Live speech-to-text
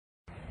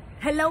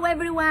Hello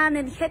everyone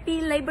and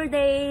happy Labor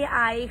Day.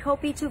 I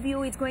hope each of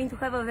you is going to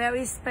have a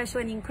very special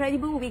and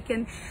incredible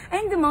weekend,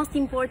 and the most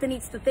important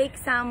is to take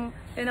some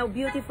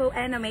beautiful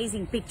and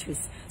amazing pictures.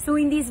 So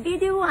in this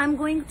video I'm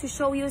going to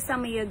show you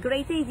some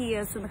great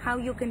ideas on how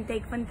you can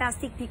take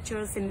fantastic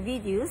pictures and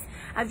videos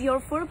of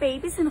your fur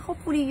babies, and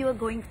hopefully you are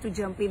going to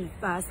jump in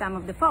some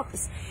of the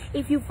photos.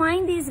 If you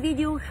find this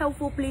video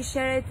helpful, please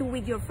share it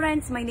with your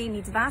friends. My name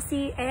is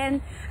Vasi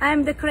and I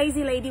am the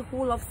crazy lady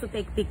who loves to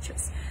take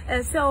pictures.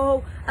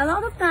 So a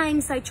lot of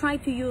times I try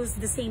to use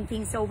the same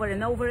things over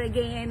and over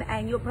again,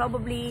 and you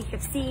probably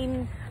have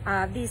seen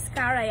this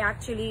car. I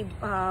actually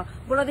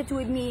brought it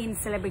with me in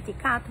Celebrity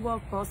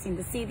Catwalk post in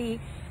the city,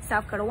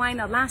 South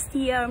Carolina last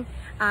year.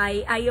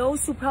 I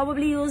also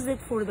probably used it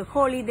for the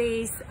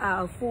holidays,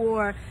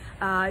 for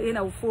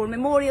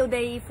Memorial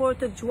Day,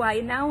 4th of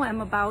July. Now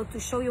I'm about to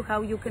show you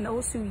how you can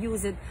also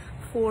use it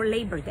for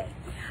Labor Day.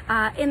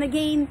 And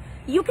again,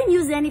 you can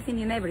use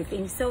anything and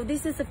everything. So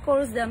this is of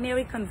course the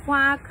American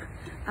flag.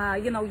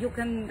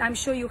 I'm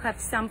sure you have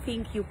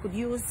something you could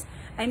use.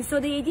 And so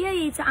the idea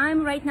is,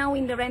 I'm right now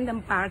in the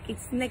Random Park.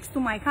 It's next to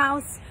my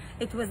house.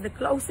 It was the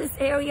closest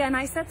area, and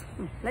I said,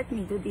 let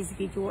me do this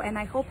video, and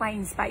I hope I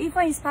inspire. If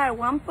I inspire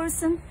one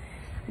person,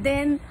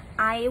 then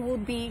I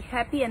would be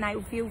happy, and I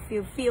feel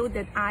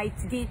that I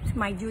did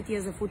my duty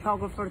as a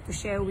photographer to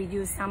share with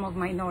you some of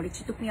my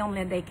knowledge. It took me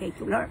only a decade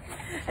to learn.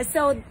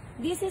 So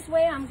this is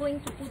where I'm going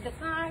to put the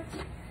card,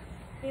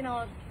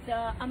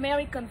 the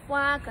American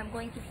flag. I'm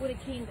going to put it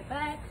here in the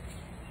back.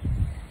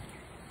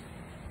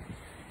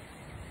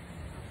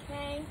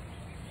 Okay.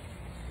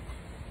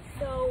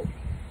 So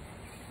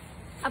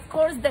of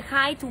course the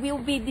height will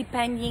be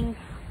depending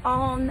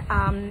on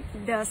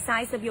the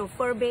size of your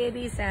fur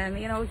babies. And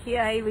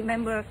here I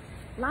remember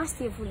last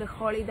year for the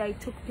holiday I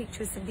took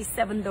pictures of these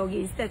 7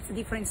 doggies. That's a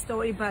different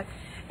story, but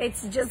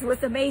it's just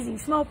was amazing.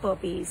 Small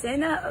puppies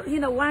and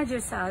larger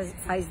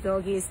size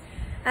doggies.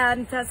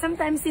 And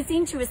sometimes it's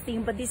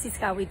interesting, but this is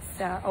how it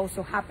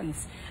also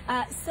happens.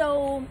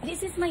 So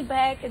this is my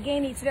bag.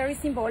 Again, it's very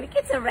symbolic.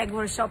 It's a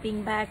regular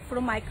shopping bag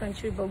from my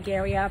country,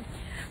 Bulgaria.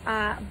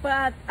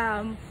 But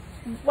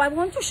I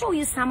want to show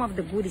you some of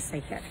the goodies I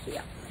have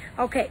here.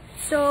 Okay,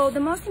 so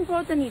the most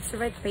important is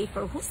red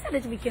paper. Who said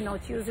that we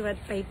cannot use red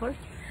paper?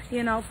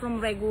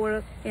 From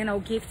regular,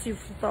 gifts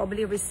you've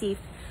probably received.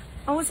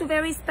 Also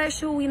very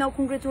special,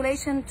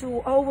 congratulations to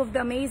all of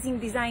the amazing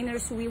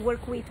designers we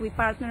work with. We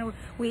partner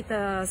with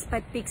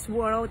SpecPix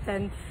World,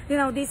 and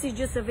this is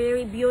just a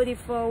very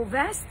beautiful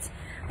vest.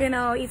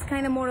 It's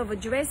kind of more of a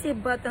dressy,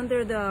 but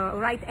under the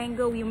right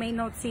angle you may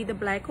not see the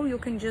black, or you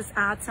can just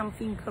add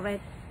something red,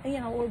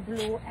 or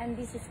blue, and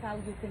this is how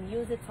you can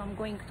use it. So I'm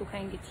going to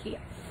hang it here.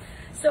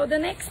 So the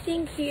next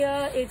thing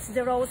here is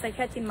the rose I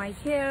had in my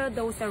hair.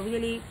 Those are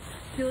really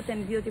cute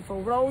and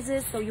beautiful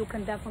roses, so you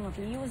can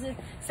definitely use it.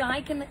 So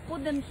I can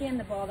put them here in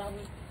the bottom.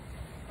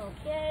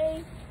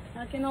 Okay,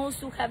 I can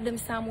also have them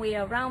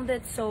somewhere around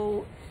it,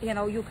 so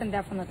you can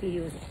definitely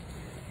use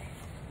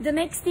it. The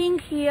next thing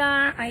here,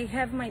 I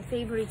have my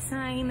favorite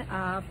sign,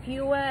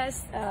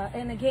 POS,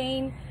 and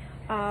again,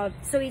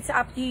 so it's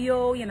up to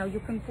you.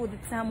 You can put it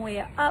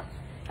somewhere up,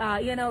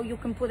 you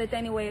can put it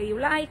anywhere you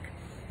like.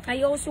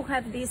 I also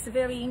have this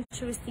very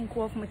interesting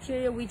cloth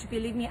material, which,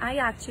 believe me, I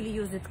actually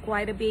use it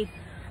quite a bit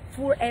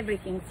for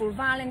everything, for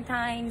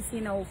Valentine's,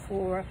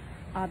 for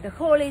the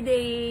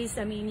holidays.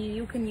 I mean,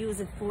 you can use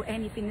it for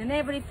anything and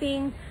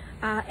everything.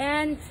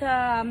 And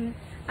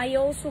I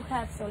also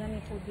have, so let me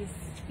put this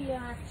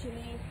here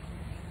actually.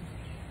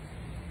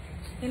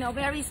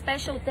 Very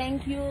special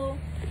thank you.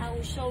 I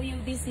will show you.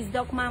 This is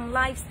Dog Mom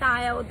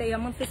Lifestyle. They are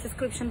monthly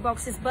subscription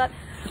boxes, but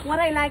what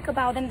I like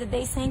about them that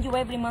they send you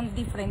every month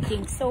different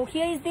things. So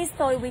here is this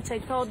toy, which I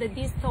thought that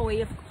this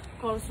toy, of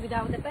course,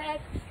 without the bag,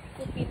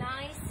 would be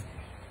nice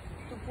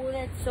to put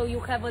it, so you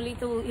have a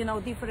little,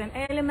 different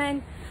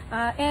element.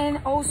 And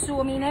also,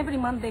 I mean, every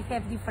month they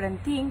have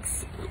different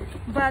things.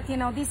 But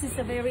this is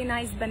a very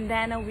nice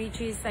bandana,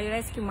 which is I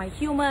Rescue My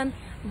Human.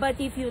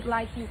 But if you'd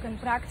like, you can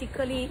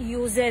practically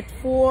use it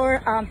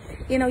for,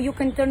 you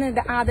can turn it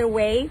the other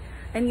way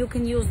and you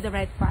can use the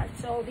red part.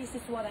 So this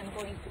is what I'm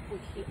going to put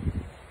here.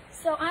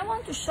 So I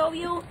want to show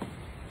you,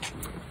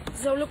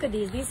 so look at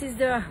this. This is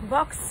the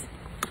box,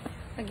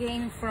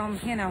 again, from,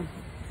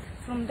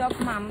 from Dog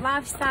Mom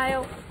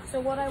Lifestyle. So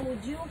what I will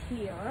do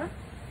here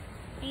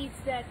is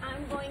that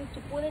I'm going to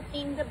put it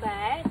in the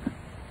bag.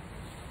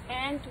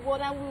 And what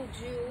I will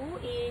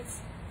do is,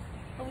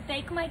 I will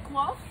take my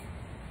cloth.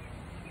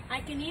 I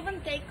can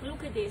even take,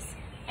 look at this,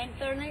 and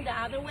turn it the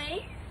other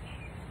way.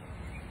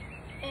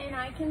 And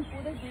I can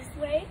put it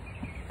this way.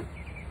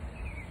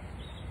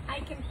 I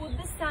can put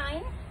the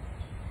sign.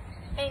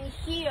 And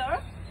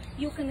here,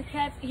 you can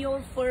have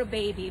your fur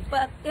baby.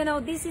 But,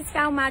 this is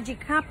how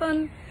magic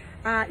happens.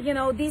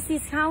 This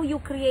is how you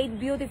create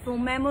beautiful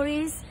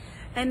memories.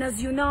 And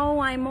as you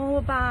know, I'm all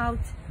about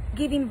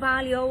giving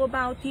value, all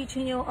about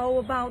teaching you, all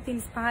about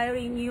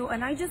inspiring you.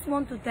 And I just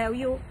want to tell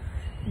you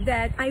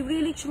that I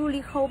really truly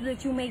hope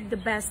that you make the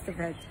best of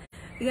it,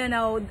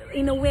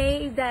 in a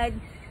way that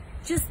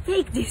just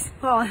take this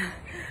phone,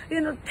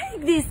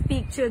 take this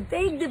picture,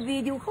 take the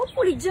video,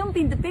 hopefully jump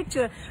in the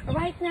picture.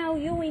 Right now,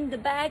 you in the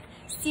back,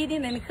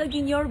 sitting and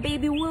hugging your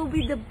baby will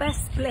be the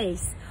best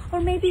place. Or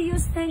maybe you're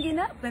standing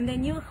up and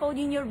then you're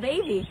holding your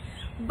baby.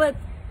 But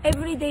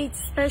every day it's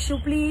special.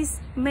 Please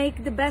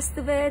make the best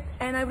of it.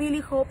 And I really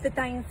hope that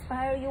I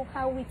inspire you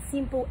how with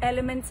simple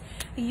elements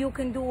you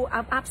can do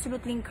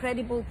absolutely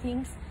incredible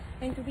things.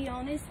 And to be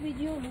honest with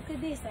you, look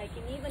at this. I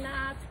can even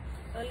add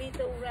a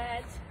little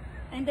red.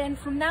 And then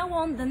from now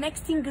on, the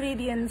next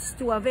ingredients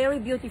to a very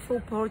beautiful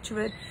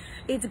portrait,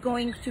 it's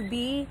going to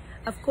be,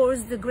 of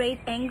course, the great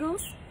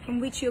angles from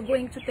which you're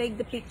going to take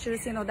the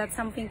pictures. That's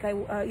something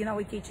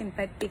we teach in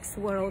Pet Pics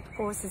World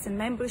courses and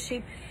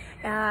membership.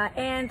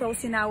 And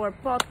also in our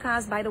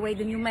podcast. By the way,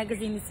 the new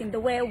magazine is in the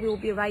way. Will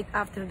be right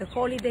after the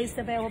holidays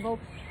available,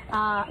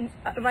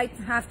 right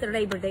after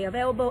Labor Day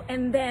available.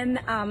 And then,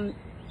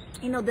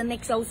 the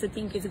next also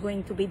thing is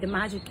going to be the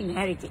magic in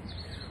editing.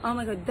 Oh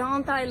my God,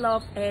 don't I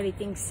love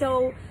editing?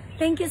 So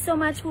thank you so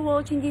much for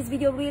watching this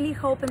video. Really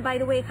hope, and by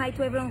the way, hi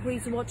to everyone who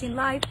is watching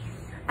live.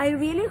 I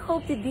really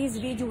hope that this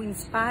video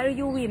inspire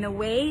you in a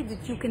way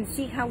that you can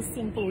see how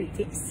simple it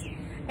is.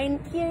 And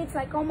here it's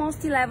like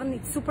almost 11,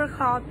 it's super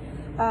hot.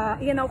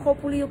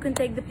 Hopefully you can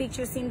take the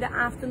pictures in the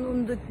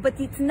afternoon, but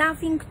it's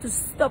nothing to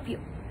stop you.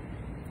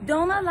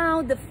 Don't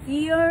allow the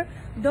fear,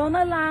 don't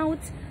allow,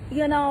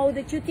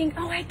 that you think,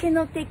 oh, I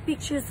cannot take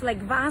pictures like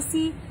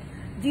Vasi.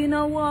 Do you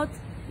know what?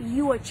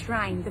 You are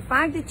trying. The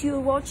fact that you're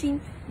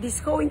watching this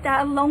whole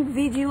entire long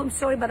video, I'm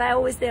sorry, but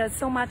there's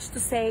so much to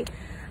say.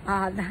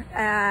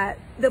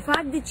 The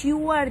fact that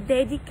you are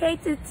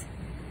dedicated,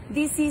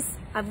 this is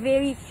a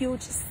very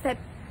huge step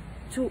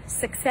to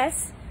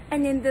success.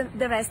 And then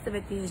the rest of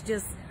it is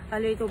just a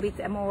little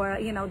bit more,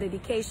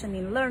 dedication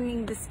in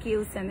learning the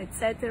skills and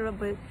etc.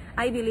 But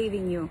I believe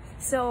in you.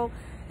 So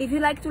if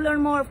you'd like to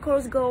learn more, of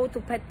course, go to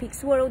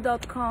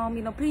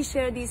petpicsworld.com. Please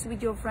share this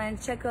with your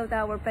friends. Check out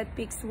our Pet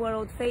Pics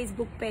World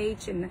Facebook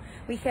page. And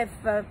we have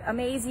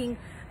amazing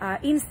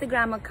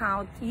Instagram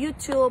account,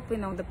 YouTube,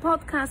 the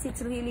podcast.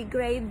 It's really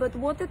great. But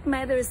what it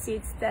matters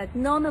is that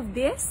none of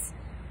this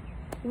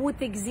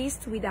would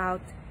exist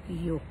without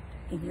you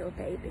and your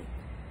baby.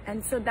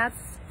 And so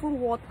that's for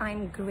what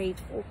I'm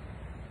grateful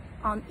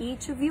on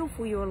each of you,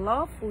 for your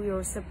love, for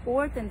your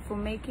support, and for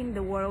making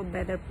the world a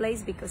better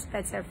place, because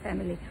pets are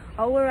family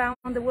all around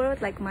the world,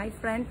 like my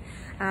friend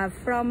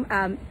from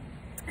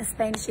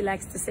Spain, she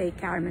likes to say,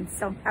 Carmen.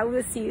 So I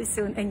will see you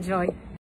soon. Enjoy.